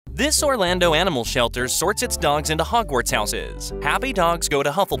This Orlando animal shelter sorts its dogs into Hogwarts houses. Happy dogs go to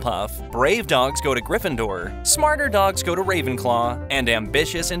Hufflepuff, brave dogs go to Gryffindor, smarter dogs go to Ravenclaw, and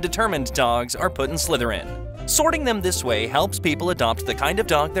ambitious and determined dogs are put in Slytherin. Sorting them this way helps people adopt the kind of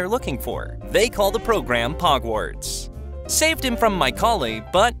dog they're looking for. They call the program Pogwarts. Saved him from my collie,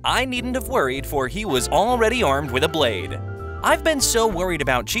 but I needn't have worried, for he was already armed with a blade. I've been so worried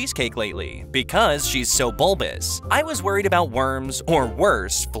about Cheesecake lately because she's so bulbous. I was worried about worms, or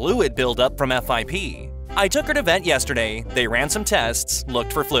worse, fluid buildup from FIP. I took her to vet yesterday, they ran some tests,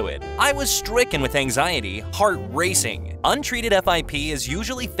 looked for fluid. I was stricken with anxiety, heart racing. Untreated FIP is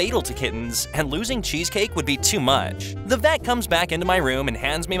usually fatal to kittens, and losing Cheesecake would be too much. The vet comes back into my room and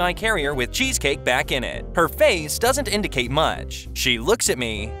hands me my carrier with Cheesecake back in it. Her face doesn't indicate much. She looks at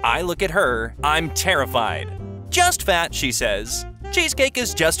me, I look at her, I'm terrified. "Just fat," she says. "Cheesecake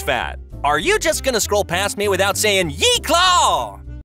is just fat. Are you just gonna scroll past me without saying yee claw?"